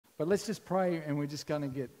But let's just pray, and we're just going to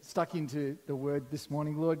get stuck into the Word this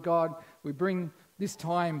morning. Lord God, we bring this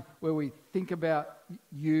time where we think about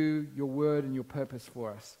you, your Word, and your purpose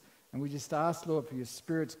for us. And we just ask, Lord, for your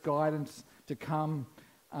Spirit's guidance to come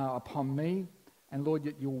upon me. And Lord,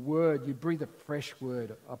 that your Word, you breathe a fresh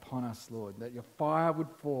Word upon us, Lord. That your fire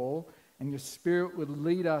would fall and your Spirit would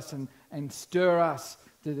lead us and stir us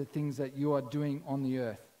to the things that you are doing on the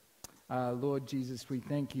earth. Lord Jesus, we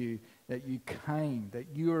thank you that you came, that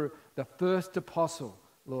you are the first apostle,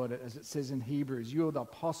 Lord, as it says in Hebrews. You are the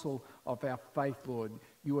apostle of our faith, Lord.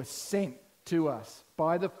 You were sent to us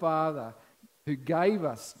by the Father who gave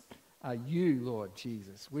us you, Lord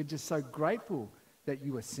Jesus. We're just so grateful that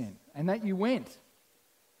you were sent and that you went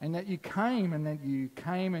and that you came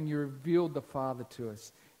and you revealed the Father to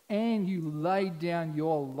us and you laid down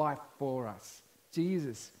your life for us.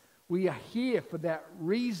 Jesus, we are here for that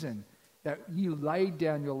reason, that you laid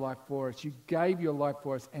down your life for us. You gave your life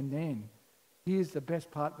for us. And then, here's the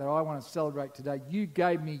best part that I want to celebrate today. You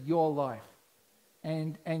gave me your life.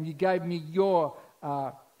 And you gave me your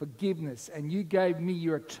forgiveness. And you gave me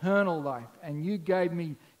your eternal life. And you gave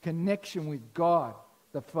me connection with God,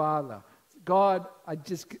 the Father. God, I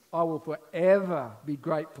will forever be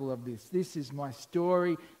grateful of this. This is my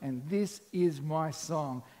story and this is my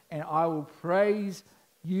song. And I will praise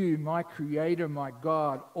you, my Creator, my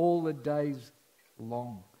God, all the days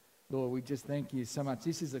long. Lord, we just thank you so much.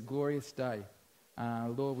 This is a glorious day.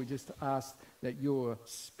 Lord, we just ask that your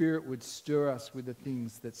Spirit would stir us with the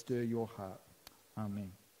things that stir your heart.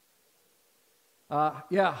 Amen.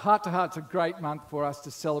 Heart to Heart's a great month for us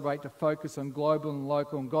to celebrate, to focus on global and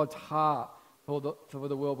local and God's heart for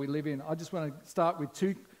the world we live in. I just want to start with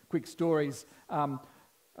two quick stories. Down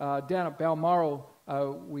at Balmoral,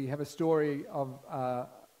 we have a story of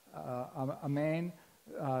a man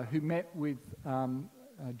who met with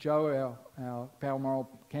Joe, our Balmoral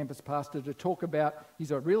campus pastor, to talk about,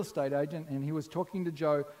 he's a real estate agent, and he was talking to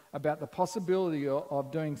Joe about the possibility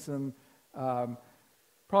of doing some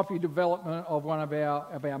property development of one of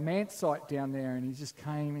our Mance site down there. And he just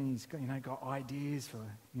came and he's got ideas for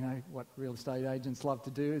what real estate agents love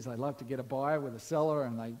to do is they love to get a buyer with a seller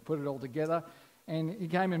and they put it all together. And he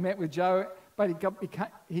came and met with Joe, but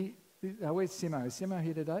where's Simo? Is Simo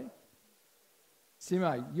here today?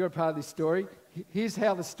 Simo, you're a part of this story. Here's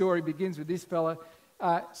how the story begins with this fella.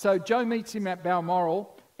 So Joe meets him at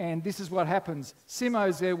Balmoral, and this is what happens.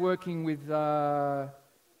 Simo's there working with a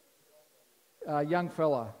young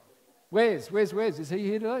fella. Wes? Is he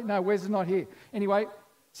here today? No, Wes is not here. Anyway,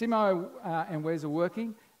 Simo and Wes are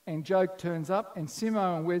working, and Joe turns up, and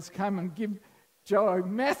Simo and Wes come and give Joe a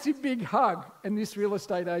massive big hug, and this real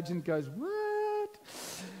estate agent goes, what?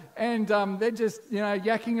 And they're just,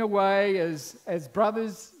 yakking away as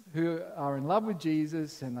brothers who are in love with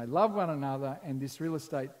Jesus, and they love one another, and this real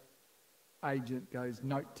estate agent goes,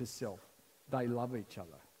 note to self, they love each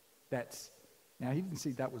other. Now, he didn't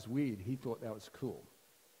see that was weird. He thought that was cool.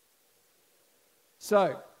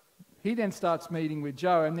 So, he then starts meeting with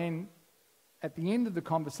Joe, and then at the end of the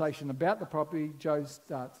conversation about the property,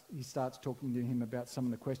 he starts talking to him about some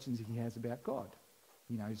of the questions he has about God.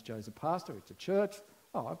 He knows Joe's a pastor, it's a church.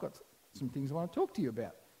 Oh, I've got some things I want to talk to you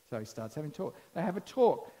about. So he starts having talk. They have a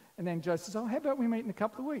talk, and then Joe says, how about we meet in a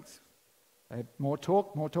couple of weeks? They have more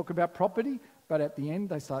talk about property, but at the end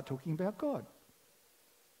they start talking about God.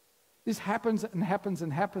 This happens and happens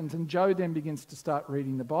and happens, and Joe then begins to start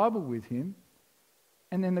reading the Bible with him,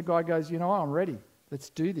 and then the guy goes, I'm ready.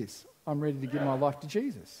 Let's do this. I'm ready to give my life to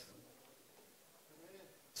Jesus.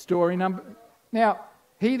 Now,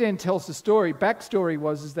 he then tells the story.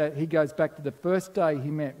 Backstory is that he goes back to the first day he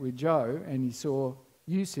met with Joe, and he saw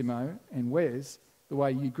you, Simo, and Wes, the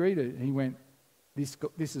way you greeted, and he went,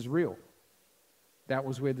 this is real. That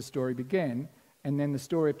was where the story began. And then the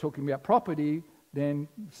story of talking about property, then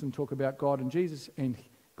some talk about God and Jesus, and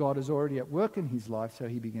God is already at work in his life, so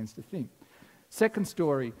he begins to think. Second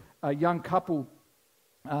story, a young couple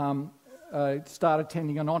started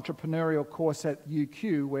attending an entrepreneurial course at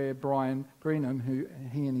UQ where Brian Greenham,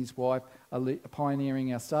 he and his wife are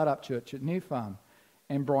pioneering our startup church at New Farm.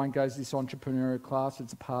 And Brian goes to this entrepreneurial class.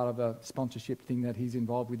 It's a part of a sponsorship thing that he's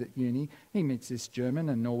involved with at uni. He meets this German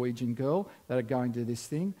and Norwegian girl that are going to this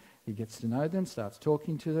thing. He gets to know them, starts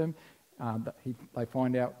talking to them. They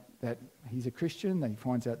find out that he's a Christian. He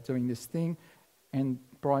finds out doing this thing. And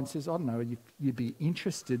Brian says, I don't know, you'd be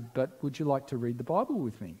interested, but would you like to read the Bible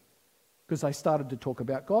with me? Because they started to talk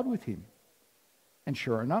about God with him. And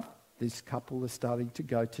sure enough, this couple is starting to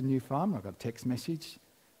go to New Farm. I got a text message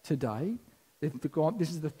today. This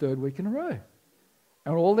is the third week in a row.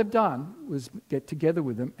 And all they've done was get together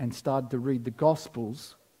with them and started to read the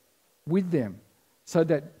Gospels with them so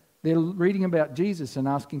that They're reading about Jesus and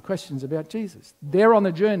asking questions about Jesus. They're on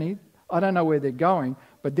the journey. I don't know where they're going,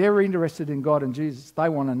 but they're interested in God and Jesus. They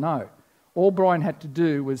want to know. All Brian had to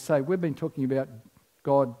do was say, we've been talking about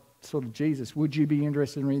God, sort of Jesus. Would you be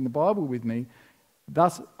interested in reading the Bible with me?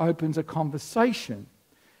 Thus opens a conversation.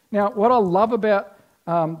 Now, what I love about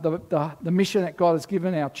the mission that God has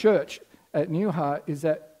given our church at New Heart is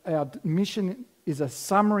that our mission is a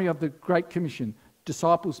summary of the Great Commission,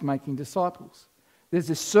 disciples making disciples. There's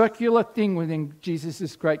a circular thing within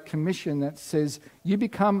Jesus' Great Commission that says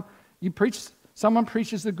someone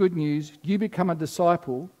preaches the good news, you become a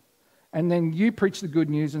disciple, and then you preach the good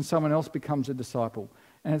news and someone else becomes a disciple.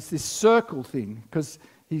 And it's this circle thing, because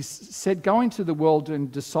he said, go into the world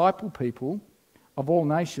and disciple people of all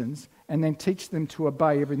nations and then teach them to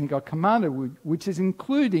obey everything I commanded, which is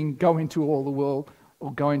including go into all the world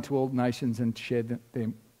or go into all nations and share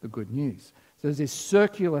them the good news. So there's this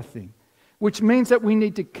circular thing, which means that we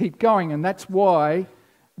need to keep going, and that's why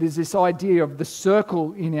there's this idea of the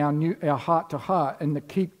circle in our heart to heart and the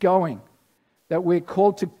keep going, that we're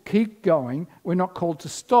called to keep going, we're not called to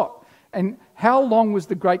stop. And how long was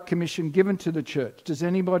the Great Commission given to the church? Does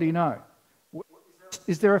anybody know?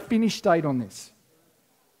 Is there a finish date on this?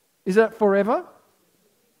 Is it forever?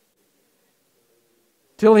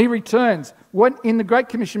 Till he returns. In the Great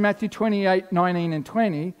Commission, Matthew 28, 19 and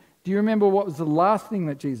 20, do you remember what was the last thing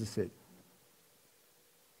that Jesus said?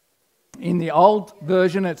 In the old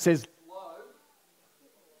version, it says,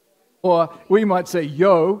 or we might say,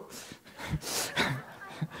 yo.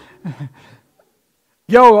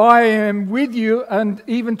 Yo, I am with you and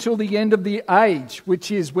even till the end of the age,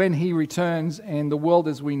 which is when he returns and the world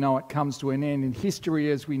as we know it comes to an end and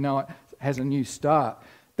history as we know it has a new start.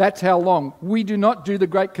 That's how long. We do not do the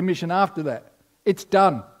Great Commission after that. It's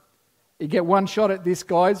done. You get one shot at this,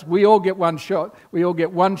 guys. We all get one shot. We all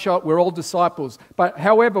get one shot. We're all disciples. But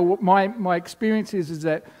however, my experience is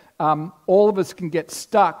that all of us can get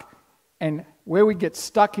stuck, and where we get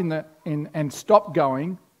stuck and stop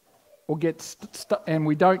going, or get stuck and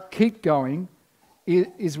we don't keep going,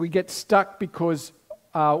 is we get stuck because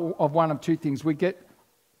of one of two things. We get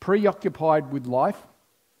preoccupied with life.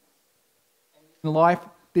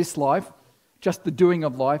 This life, just the doing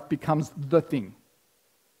of life becomes the thing.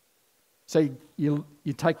 So you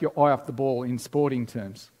take your eye off the ball in sporting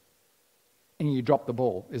terms, and you drop the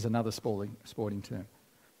ball is another sporting term.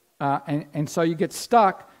 And so you get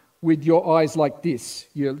stuck with your eyes like this.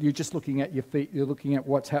 You're just looking at your feet, you're looking at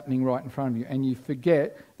what's happening right in front of you, and you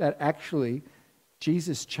forget that actually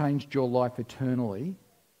Jesus changed your life eternally.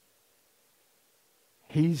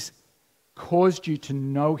 He's caused you to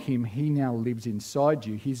know him. He now lives inside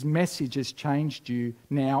you. His message has changed you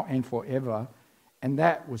now and forever. And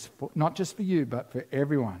that was not just for you, but for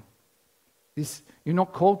everyone. You're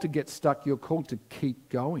not called to get stuck, you're called to keep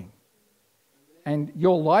going. And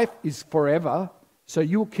your life is forever, so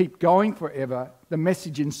you'll keep going forever. The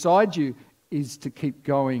message inside you is to keep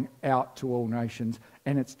going out to all nations,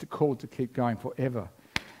 and it's called to keep going forever.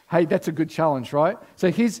 Hey, that's a good challenge, right?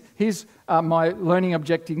 So here's my learning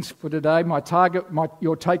objectives for today, my target,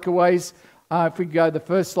 your takeaways. If we go to the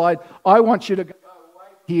first slide, I want you to go away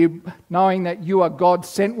here knowing that you are God's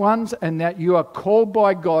sent ones and that you are called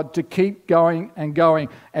by God to keep going and going.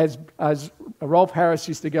 As Rolf Harris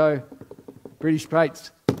used to go, British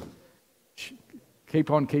mates,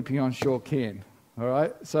 keep on keeping on, sure can. All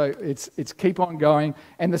right, so it's keep on going.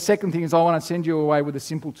 And the second thing is I want to send you away with a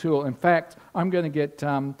simple tool. In fact, I'm going to get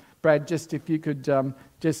Brad, just if you could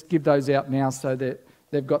just give those out now so that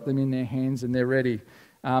they've got them in their hands and they're ready.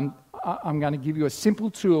 I'm going to give you a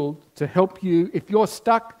simple tool to help you. If you're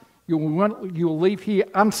stuck, you'll leave here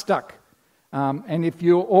unstuck. And if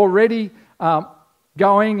you're already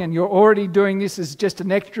going and you're already doing this as just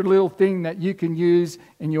an extra little thing that you can use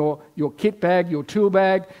in your kit bag, your tool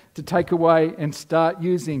bag, to take away and start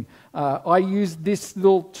using. I used this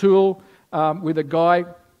little tool with a guy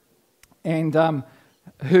and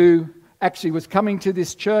who actually was coming to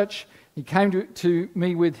this church. He came to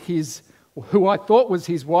me with who I thought was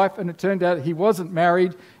his wife, and it turned out he wasn't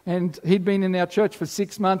married, and he'd been in our church for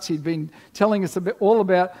 6 months. He'd been telling us all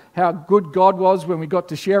about how good God was when we got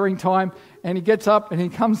to sharing time, and he gets up and he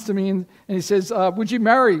comes to me and he says, would you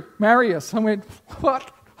marry us? I went,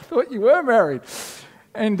 what? I thought you were married.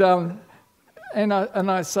 And I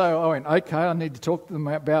went, okay, I need to talk to them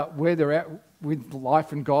about where they're at with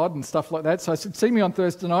life and God and stuff like that. So I said, see me on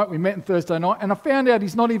Thursday night. We met on Thursday night, and I found out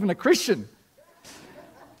he's not even a Christian.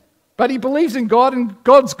 But he believes in God, and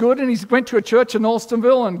God's good, and he went to a church in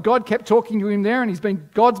Alstonville, and God kept talking to him there,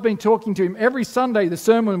 and God's been talking to him every Sunday. The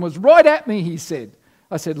sermon was right at me, he said.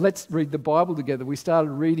 I said, let's read the Bible together. We started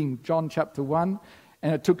reading John chapter 1,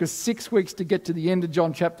 And it took us 6 weeks to get to the end of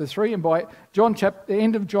John chapter 3. And by the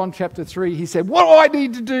end of John chapter 3, he said, what do I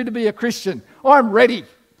need to do to be a Christian? I'm ready.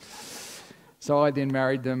 So I then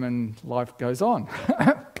married them and life goes on.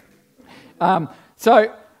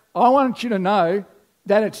 So I want you to know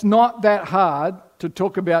that it's not that hard to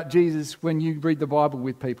talk about Jesus when you read the Bible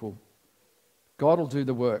with people. God will do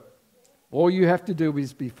the work. All you have to do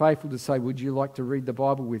is be faithful to say, would you like to read the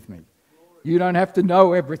Bible with me? You don't have to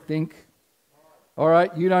know everything. All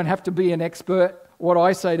right? You don't have to be an expert. What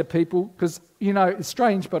I say to people, because, it's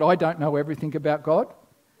strange, but I don't know everything about God.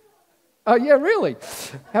 Oh, yeah, really?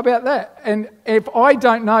 How about that? And if I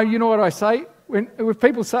don't know, you know what I say? If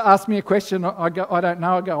people ask me a question, I go, I don't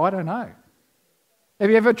know. I go, I don't know. Have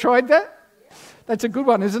you ever tried that? That's a good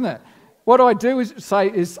one, isn't it? What I do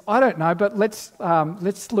is I don't know, but let's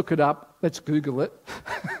look it up. Let's Google it.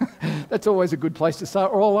 That's always a good place to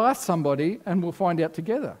start. Or I'll ask somebody and we'll find out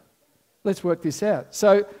together. Let's work this out.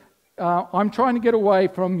 So I'm trying to get away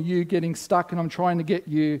from you getting stuck, and I'm trying to get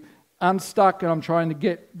you unstuck, and I'm trying to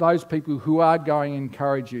get those people who are going and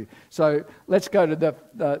encourage you. So let's go to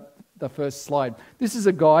the first slide. This is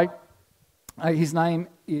a guy. His name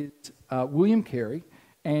is William Carey.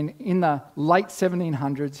 And in the late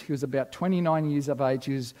 1700s, he was about 29 years of age.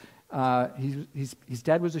 His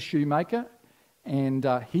dad was a shoemaker, and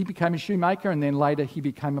he became a shoemaker, and then later he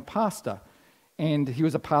became a pastor. And he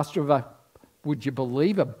was a pastor of would you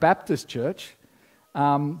believe, a Baptist church.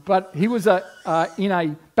 But he was in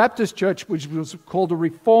a Baptist church which was called a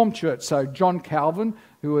Reformed church. So John Calvin,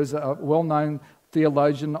 who was a well-known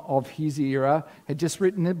theologian of his era, had just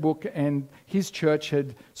written a book, and his church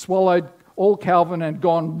had swallowed all Calvin and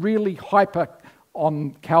gone really hyper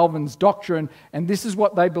on Calvin's doctrine. And this is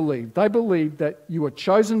what they believed. They believed that you were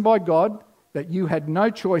chosen by God, that you had no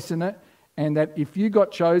choice in it, and that if you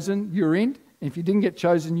got chosen, you're in. If you didn't get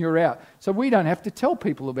chosen, you're out. So we don't have to tell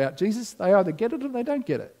people about Jesus. They either get it or they don't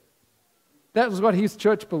get it. That was what his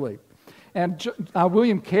church believed. And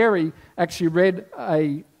William Carey actually read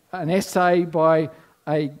an essay by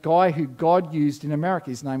a guy who God used in America.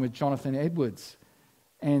 His name was Jonathan Edwards.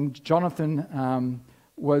 And Jonathan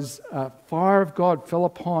fire of God fell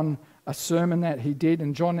upon a sermon that he did.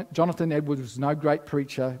 And Jonathan Edwards was no great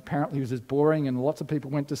preacher. Apparently he was just boring, and lots of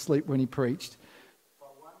people went to sleep when he preached.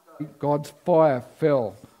 God's fire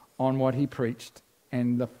fell on what he preached,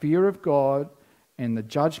 and the fear of God and the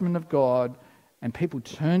judgment of God, and people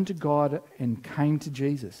turned to God and came to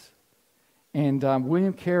Jesus. And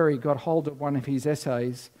William Carey got hold of one of his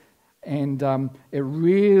essays, and it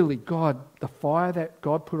really, the fire that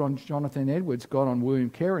God put on Jonathan Edwards got on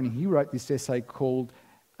William Carey, and he wrote this essay called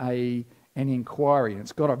An Inquiry. And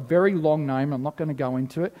it's got a very long name, I'm not going to go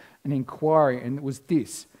into it, An Inquiry, and it was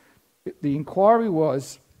this. The inquiry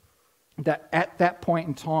was that at that point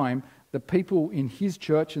in time, the people in his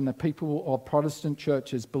church and the people of Protestant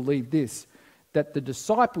churches believed this, that the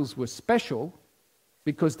disciples were special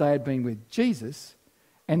because they had been with Jesus,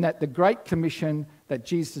 and that the Great Commission that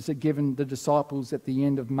Jesus had given the disciples at the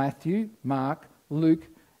end of Matthew, Mark, Luke,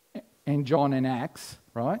 and John and Acts,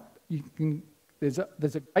 right? There's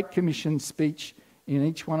a Great Commission speech in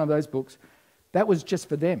each one of those books. That was just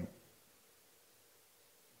for them.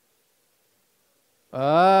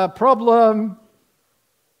 Problem.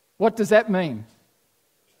 What does that mean?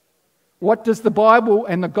 What does the Bible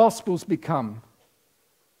and the Gospels become?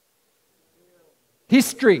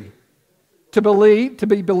 History. To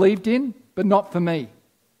be believed in, but not for me.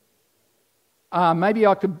 Maybe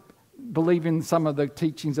I could believe in some of the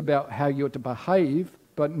teachings about how you're to behave,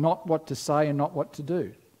 but not what to say and not what to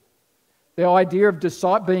do. The idea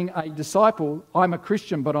of being a disciple, I'm a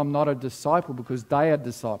Christian, but I'm not a disciple because they are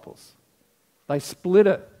disciples. They split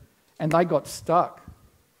it and they got stuck.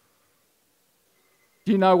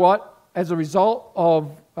 Do you know what? As a result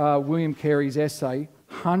of William Carey's essay,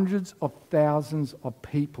 hundreds of thousands of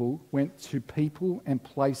people went to people and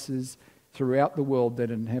places throughout the world that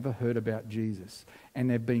had never heard about Jesus. And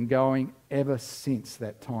they've been going ever since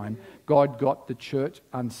that time. God got the church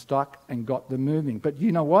unstuck and got them moving. But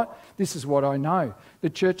you know what? This is what I know. The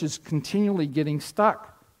church is continually getting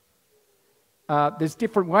stuck. There's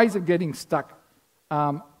different ways of getting stuck.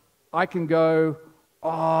 I can go,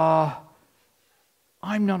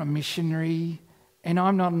 I'm not a missionary and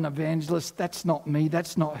I'm not an evangelist. That's not me.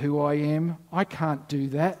 That's not who I am. I can't do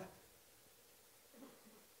that.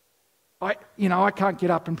 I can't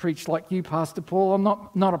get up and preach like you, Pastor Paul. I'm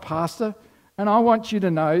not a pastor. And I want you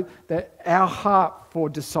to know that our heart for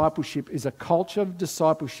discipleship is a culture of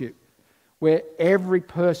discipleship where every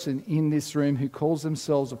person in this room who calls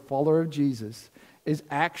themselves a follower of Jesus has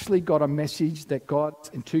actually got a message that God,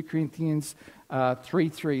 in 2 Corinthians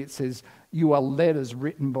 3:3, it says, You are letters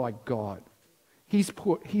written by God.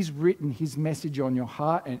 He's written his message on your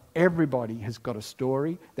heart, and everybody has got a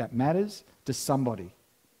story that matters to somebody.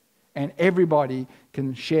 And everybody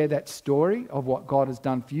can share that story of what God has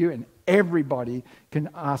done for you, and everybody can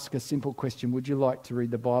ask a simple question. Would you like to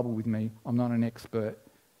read the Bible with me? I'm not an expert,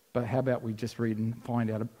 but how about we just read and find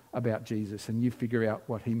out about Jesus, and you figure out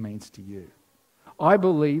what he means to you. I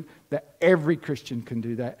believe that every Christian can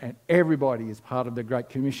do that, and everybody is part of the Great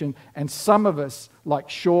Commission. And some of us, like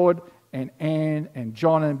Shord and Anne and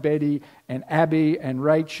John and Betty and Abby and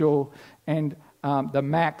Rachel and the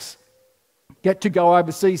Max, get to go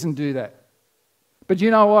overseas and do that. But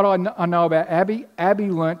you know what I know about Abby? Abby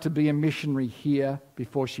learnt to be a missionary here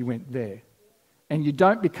before she went there. And you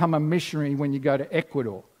don't become a missionary when you go to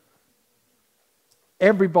Ecuador.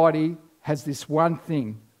 Everybody has this one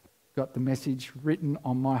thing. Got the message written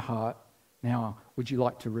on my heart. Now, would you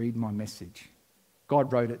like to read my message?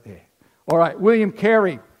 God wrote it there. All right, William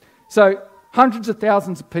Carey. So hundreds of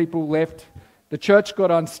thousands of people left. The church got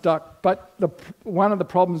unstuck. But one of the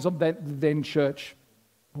problems of that then church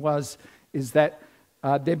is that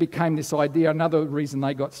there became this idea. Another reason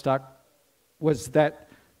they got stuck was that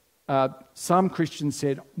some Christians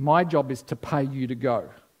said, my job is to pay you to go.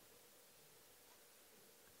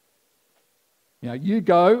 You know, you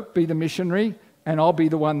go, be the missionary, and I'll be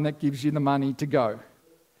the one that gives you the money to go.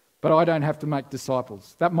 But I don't have to make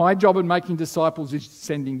disciples. That my job in making disciples is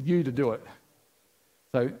sending you to do it.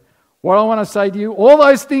 So what I want to say to you, all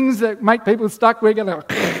those things that make people stuck, we're going to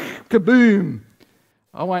kaboom.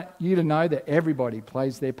 I want you to know that everybody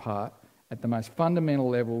plays their part at the most fundamental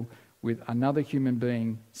level with another human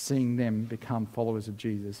being, seeing them become followers of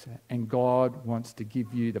Jesus. And God wants to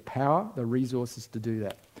give you the power, the resources to do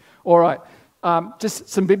that. All right. Just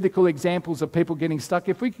some biblical examples of people getting stuck.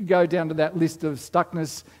 If we could go down to that list of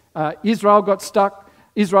stuckness. Israel got stuck.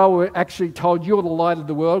 Israel were actually told, you're the light of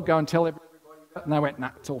the world, go and tell everybody. And they went,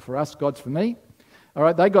 nah, it's all for us, God's for me. All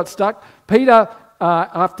right, they got stuck. Peter,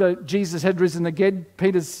 after Jesus had risen again,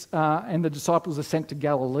 Peter's and the disciples are sent to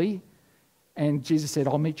Galilee. And Jesus said,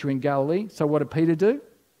 I'll meet you in Galilee. So what did Peter do?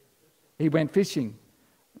 He went fishing.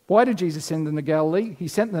 Why did Jesus send them to Galilee? He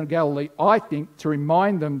sent them to Galilee, I think, to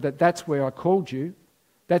remind them that that's where I called you.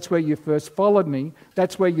 That's where you first followed me.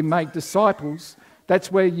 That's where you made disciples.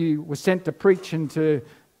 That's where you were sent to preach and to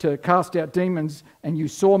cast out demons. And you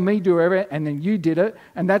saw me do it, and then you did it.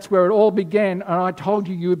 And that's where it all began. And I told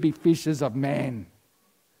you would be fishers of men.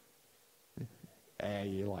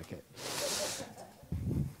 You like it.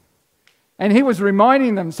 And he was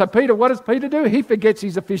reminding them. So Peter, what does Peter do? He forgets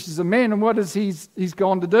he's a fisher of men. And what has he's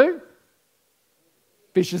gone to do?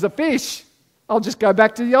 Fishers of fish. I'll just go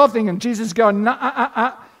back to the old thing. And Jesus is going,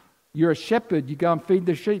 You're a shepherd. You go and feed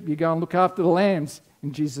the sheep. You go and look after the lambs.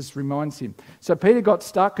 And Jesus reminds him. So Peter got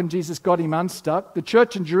stuck and Jesus got him unstuck. The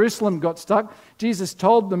church in Jerusalem got stuck. Jesus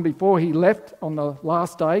told them before he left on the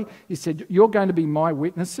last day, he said, you're going to be my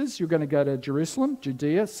witnesses. You're going to go to Jerusalem,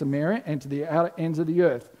 Judea, Samaria, and to the outer ends of the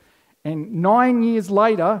earth. And 9 years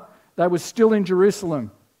later, they were still in Jerusalem.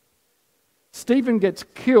 Stephen gets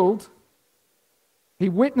killed. He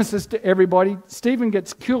witnesses to everybody. Stephen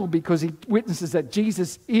gets killed because he witnesses that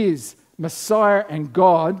Jesus is Messiah and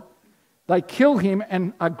God. They kill him,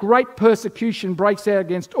 and a great persecution breaks out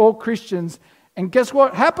against all Christians. And guess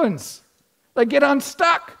what happens? They get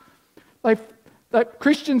unstuck.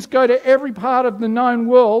 Christians go to every part of the known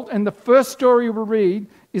world, and the first story we read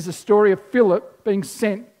is a story of Philip being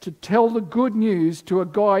sent to tell the good news to a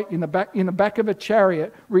guy in the back of a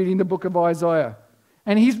chariot reading the book of Isaiah.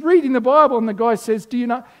 And he's reading the Bible, and the guy says, do you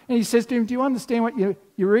know? And he says to him, do you understand what you're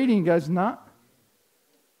reading? He goes, no.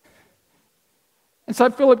 And so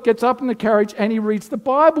Philip gets up in the carriage and he reads the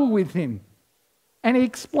Bible with him. And he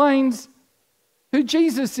explains who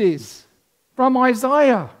Jesus is from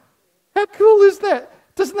Isaiah. How cool is that?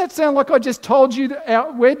 Doesn't that sound like I just told you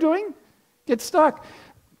that we're doing? Get stuck.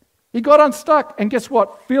 He got unstuck, and guess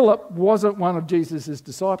what? Philip wasn't one of Jesus'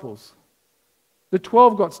 disciples. The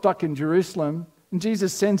 12 got stuck in Jerusalem, and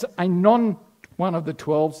Jesus sends a one of the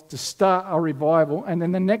 12 to start a revival. And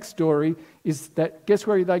then the next story is that, guess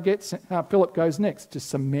where they get? Philip goes next to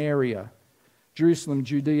Samaria. Jerusalem,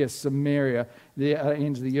 Judea, Samaria, the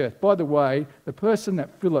ends of the earth. By the way, the person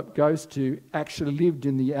that Philip goes to actually lived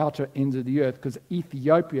in the outer ends of the earth, because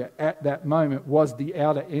Ethiopia at that moment was the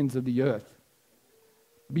outer ends of the earth.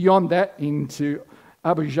 Beyond that, into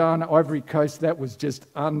Abidjan, Ivory Coast, that was just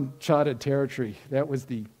uncharted territory. That was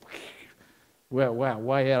the,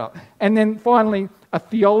 way out. And then finally, a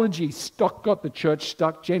theology got the church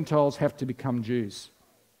stuck. Gentiles have to become Jews.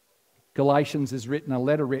 Galatians is a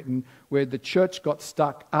letter written where the church got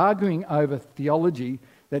stuck arguing over theology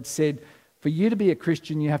that said For you to be a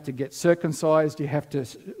Christian, you have to get circumcised, you have to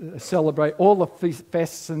celebrate all the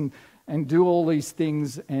feasts and do all these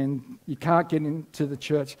things, and you can't get into the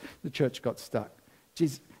church. The church got stuck.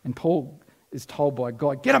 And Paul is told by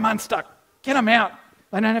God, get them unstuck, get them out.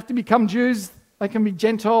 They don't have to become Jews. They can be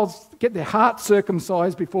Gentiles, get their hearts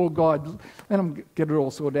circumcised before God. Let them get it all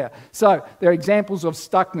sorted out. So there are examples of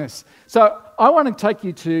stuckness. So I want to take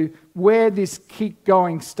you to where this keep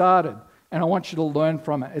going started, and I want you to learn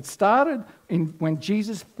from it. It started when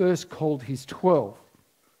Jesus first called his 12.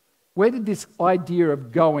 Where did this idea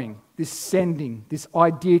of going, this sending, this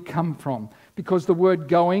idea come from? Because the word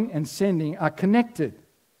going and sending are connected.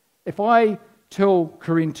 If I tell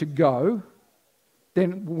Corinne to go,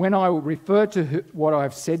 then when I refer to her, what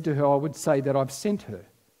I've said to her, I would say that I've sent her.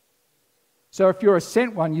 So if you're a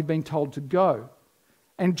sent one, you've been told to go.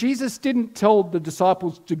 And Jesus didn't tell the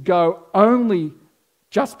disciples to go only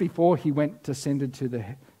just before he went ascended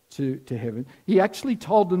to heaven. He actually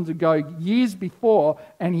told them to go years before,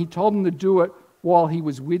 and he told them to do it while he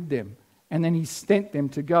was with them. And then he sent them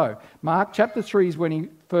to go. Mark chapter 3 is when he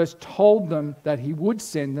first told them that he would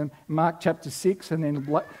send them. Mark chapter 6 and then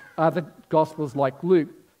other Gospels like Luke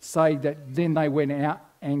say that then they went out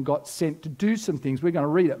and got sent to do some things. We're going to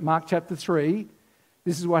read it. Mark chapter 3.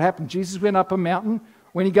 This is what happened. Jesus went up a mountain.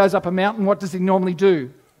 When he goes up a mountain, what does he normally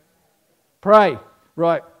do? Pray.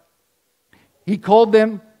 Right. He called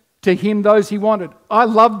them to him those he wanted. I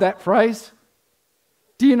love that phrase.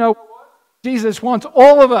 Do you know what? Jesus wants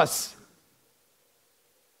all of us.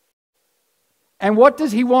 And what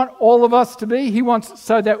does he want all of us to be? He wants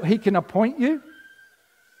so that he can appoint you.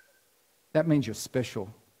 That means you're special.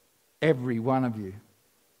 Every one of you.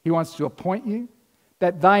 He wants to appoint you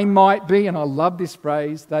that they might be, and I love this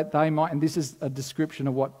phrase, that they might, and this is a description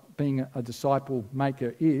of what being a disciple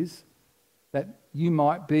maker is, that you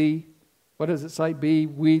might be, what does it say? Be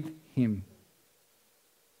with him.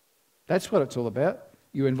 That's what it's all about.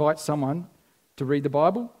 You invite someone to read the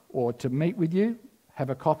Bible or to meet with you, have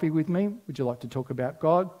a coffee with me. Would you like to talk about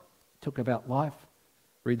God? Talk about life?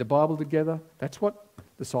 Read the Bible together? That's what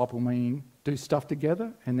disciple meaning. Do stuff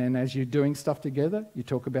together, and then as you're doing stuff together, you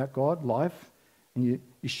talk about God, life, and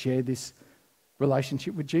you share this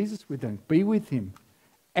relationship with Jesus with them. Be with him.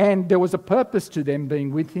 And there was a purpose to them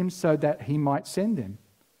being with him so that he might send them.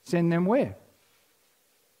 Send them where?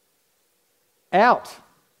 Out.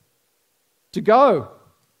 To go.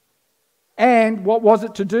 And what was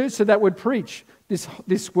it to do? So that would preach.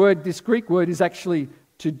 This word, this Greek word, is actually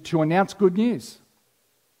to announce good news.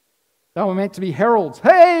 They were meant to be heralds.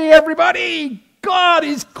 Hey, everybody! God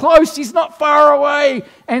is close. He's not far away.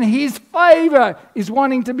 And his favour is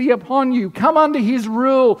wanting to be upon you. Come under his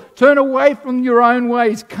rule. Turn away from your own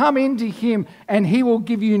ways. Come into him and he will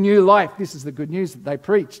give you new life. This is the good news that they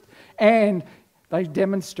preached. And they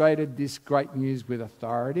demonstrated this great news with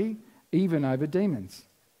authority, even over demons.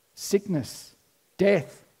 Sickness,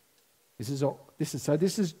 death. This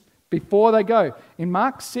is before they go. In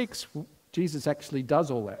Mark 6, Jesus actually does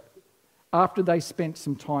all that after they spent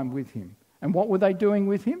some time with him. And what were they doing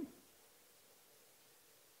with him?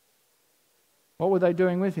 What were they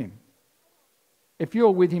doing with him? If you're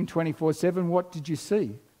with him 24/7, what did you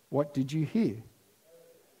see? What did you hear?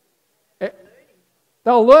 They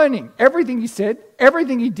were learning everything he said,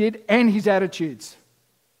 everything he did, and his attitudes.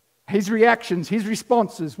 His reactions, his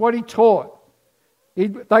responses, what he taught.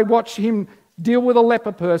 They watched him deal with a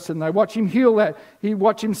leper person. They watch him heal that. He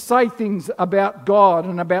watch him say things about God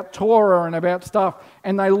and about Torah and about stuff.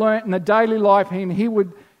 And they learnt in the daily life, and he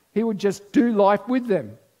would just do life with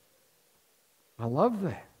them. I love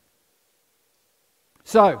that.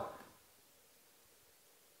 So,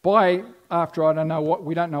 after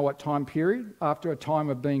we don't know what time period, after a time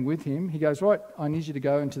of being with him, he goes, right, I need you to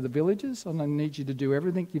go into the villages and I need you to do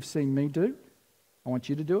everything you've seen me do. I want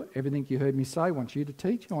you to do it. Everything you heard me say, I want you to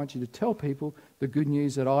teach. I want you to tell people the good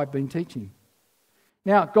news that I've been teaching.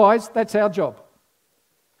 Now, guys, that's our job.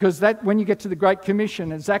 Because that, when you get to the Great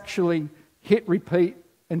Commission, it's actually hit, repeat,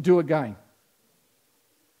 and do again.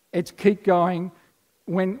 It's keep going.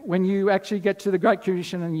 When you actually get to the Great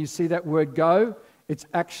Commission and you see that word go, it's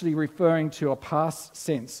actually referring to a past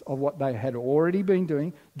sense of what they had already been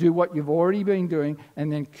doing. Do what you've already been doing,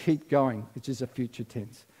 and then keep going, which is a future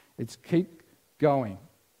tense. It's keep going.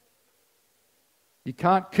 You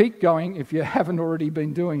can't keep going if you haven't already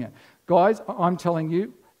been doing it. Guys, I'm telling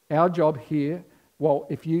you, our job here,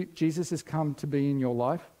 if Jesus has come to be in your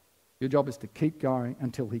life, your job is to keep going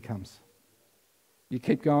until he comes. You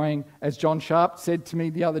keep going, as John Sharp said to me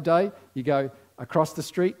the other day, you go across the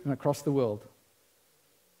street and across the world.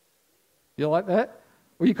 You like that?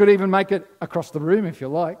 Or you could even make it across the room if you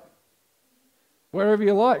like. wherever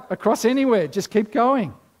you like, across anywhere. Just keep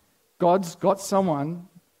going. God's got someone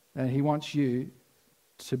that he wants you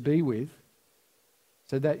to be with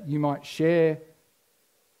so that you might share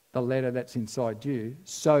the letter that's inside you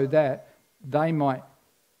so that they might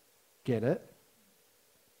get it,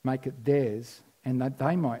 make it theirs, and that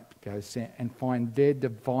they might go and find their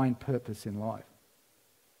divine purpose in life.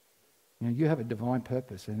 You know, you have a divine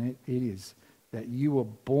purpose, and it is that you were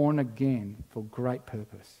born again for great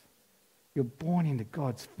purpose. You're born into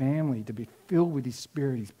God's family to be filled with his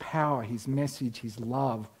Spirit, his power, his message, his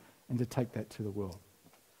love, and to take that to the world.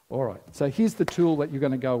 All right, so here's the tool that you're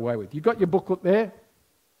going to go away with. You got your booklet there?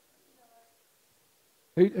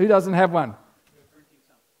 Who doesn't have one?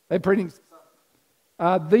 They're printing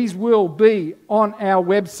some. These will be on our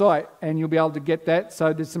website, and you'll be able to get that.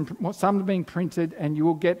 So there's some being printed, and you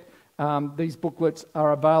will get these booklets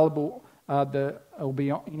are available. It'll be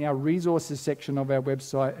in our resources section of our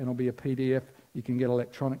website, and it'll be a PDF you can get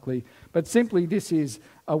electronically. But simply, this is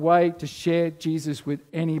a way to share Jesus with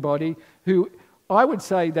anybody who I would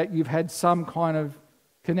say that you've had some kind of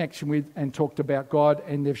connection with and talked about God,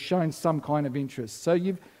 and they've shown some kind of interest. So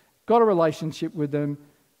you've got a relationship with them.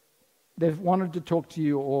 They've wanted to talk to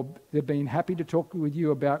you, or they've been happy to talk with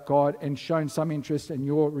you about God and shown some interest, and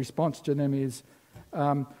your response to them is,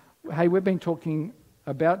 hey, we've been talking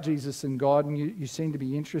about Jesus and God, and you seem to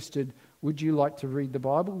be interested. Would you like to read the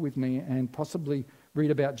Bible with me and possibly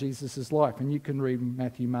read about Jesus' life? And you can read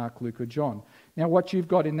Matthew, Mark, Luke, or John. Now, what you've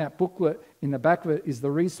got in that booklet, in the back of it, is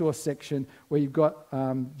the resource section where you've got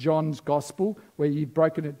John's Gospel, where you've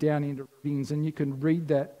broken it down into readings, and you can read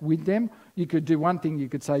that with them. You could do one thing. You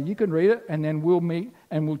could say, you can read it, and then we'll meet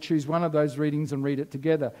and we'll choose one of those readings and read it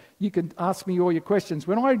together. You can ask me all your questions.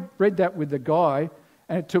 When I read that with the guy,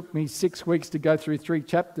 and it took me 6 weeks to go through 3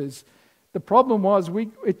 chapters, the problem was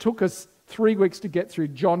it took us 3 weeks to get through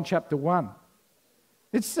John chapter 1.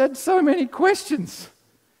 It said so many questions.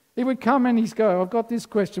 He would come and he'd go, I've got this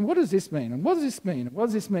question. What does this mean? And what does this mean? And what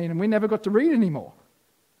does this mean? And we never got to read anymore.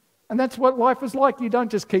 And that's what life is like. You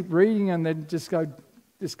don't just keep reading and then just go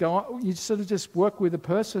on. You sort of just work with a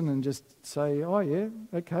person and just say, oh yeah,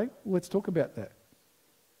 okay, let's talk about that.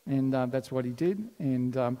 And that's what he did.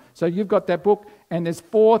 And so you've got that book, and there's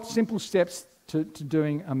 4 simple steps to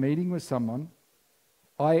doing a meeting with someone.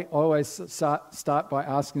 I always start by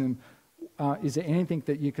asking them, is there anything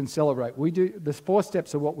that you can celebrate? There's 4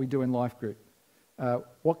 steps of what we do in life group.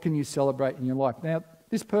 What can you celebrate in your life? Now,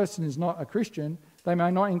 this person is not a Christian. They may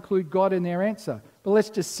not include God in their answer, but let's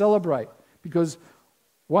just celebrate, because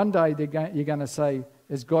one day you're going to say,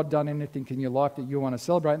 has God done anything in your life that you want to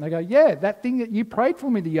celebrate? And they go, yeah, that thing that you prayed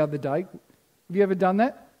for me the other day. Have you ever done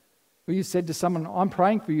that? Where you said to someone, I'm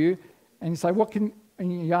praying for you, and you say,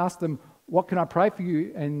 and you ask them, what can I pray for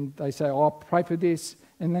you? And they say, oh, I'll pray for this.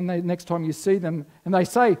 And then next time you see them, and they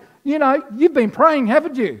say, you've been praying,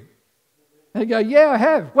 haven't you? And they go, yeah, I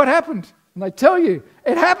have. What happened? And they tell you,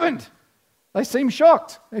 it happened. They seem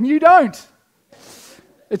shocked, and you don't.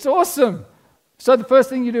 It's awesome. So the first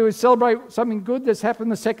thing you do is celebrate something good that's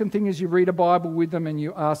happened. The second thing is you read a Bible with them and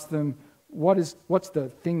you ask them, what's the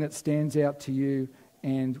thing that stands out to you,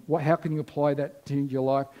 and how can you apply that to your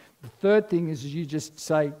life? The third thing is you just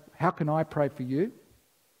say, how can I pray for you?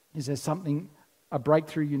 Is there something, a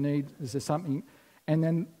breakthrough you need? Is there something? And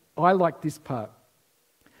then I like this part.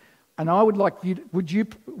 And I would like you, would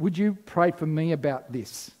you pray for me about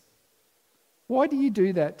this? Why do you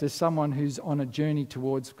do that to someone who's on a journey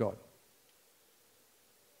towards God?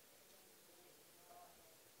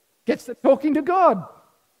 Gets them talking to God.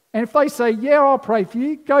 And if they say, yeah, I'll pray for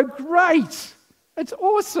you, go, great. It's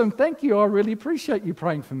awesome. Thank you. I really appreciate you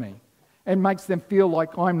praying for me. And makes them feel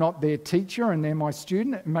like I'm not their teacher and they're my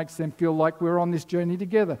student. It makes them feel like we're on this journey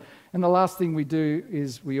together. And the last thing we do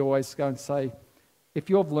is we always go and say, if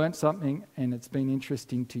you've learnt something and it's been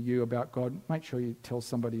interesting to you about God, make sure you tell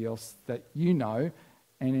somebody else that you know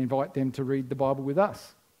and invite them to read the Bible with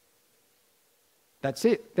us. That's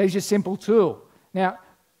it. There's your simple tool. Now,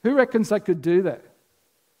 who reckons they could do that?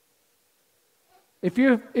 If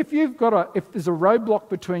there's a roadblock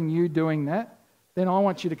between you doing that, then I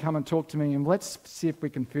want you to come and talk to me, and let's see if we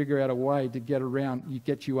can figure out a way to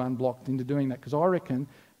get you unblocked into doing that. Because I reckon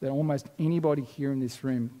that almost anybody here in this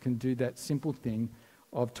room can do that simple thing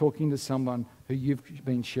of talking to someone who you've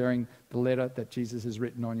been sharing the letter that Jesus has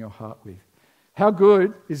written on your heart with. How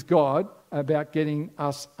good is God about getting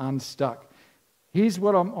us unstuck? Here's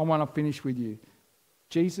what I want to finish with you.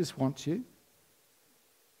 Jesus wants you.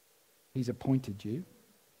 He's appointed you.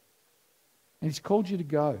 And he's called you to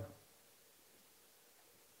go.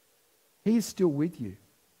 He is still with you.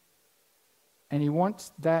 And he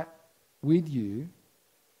wants that with you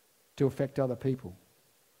to affect other people.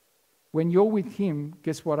 When you're with him,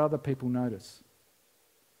 guess what other people notice?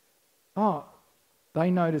 Oh, they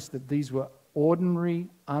noticed that these were ordinary,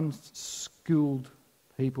 unschooled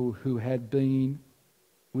people who had been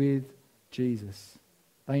with Jesus.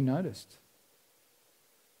 They noticed.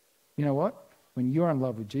 You know what? When you're in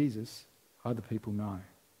love with Jesus, other people know.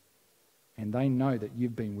 And they know that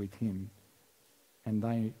you've been with him, and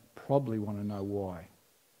they probably want to know why.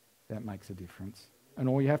 That makes a difference. And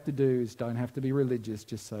all you have to do is, don't have to be religious,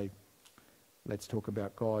 just say, let's talk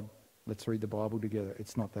about God, let's read the Bible together.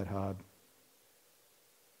 It's not that hard.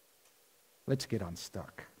 Let's get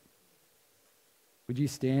unstuck. Would you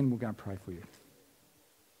stand? We're going to pray for you.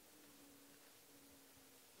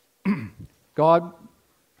 God,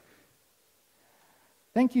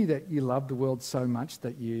 thank you that you love the world so much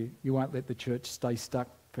that you won't let the church stay stuck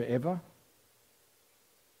forever.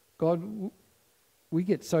 God, we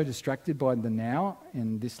get so distracted by the now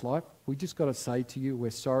and this life. We just got to say to you, we're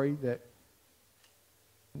sorry that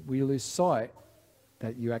we lose sight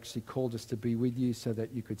that you actually called us to be with you so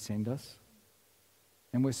that you could send us.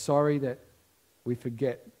 And we're sorry that we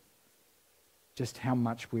forget just how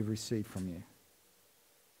much we've received from you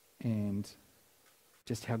and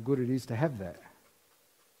just how good it is to have that.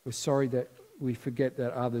 We're sorry that we forget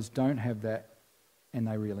that others don't have that and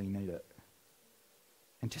they really need it.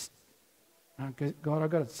 And just, God,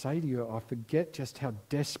 I've got to say to you, I forget just how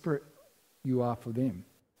desperate you are for them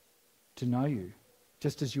to know you,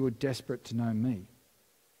 just as you were desperate to know me.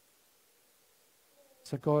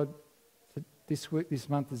 So God, this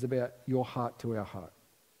month is about your heart to our heart.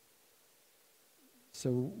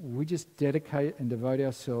 So we just dedicate and devote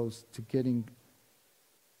ourselves to getting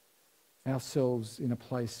ourselves in a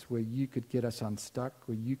place where you could get us unstuck,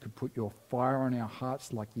 where you could put your fire on our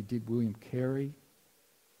hearts like you did William Carey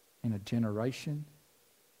in a generation.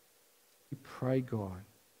 We pray, God,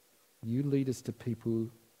 you lead us to people,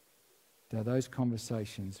 to those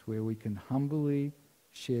conversations where we can humbly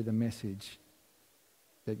share the message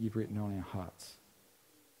that you've written on our hearts.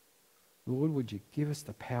 Lord, would you give us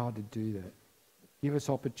the power to do that? Give us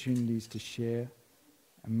opportunities to share.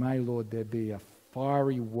 And may, Lord, there be a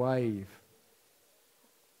fiery wave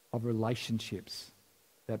of relationships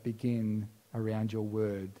that begin around your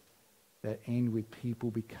word, that end with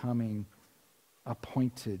people becoming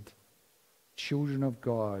appointed children of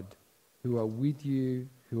God who are with you,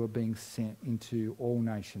 who are being sent into all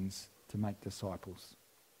nations to make disciples.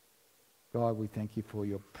 God, we thank you for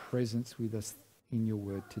your presence with us in your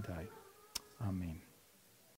word today. Amen.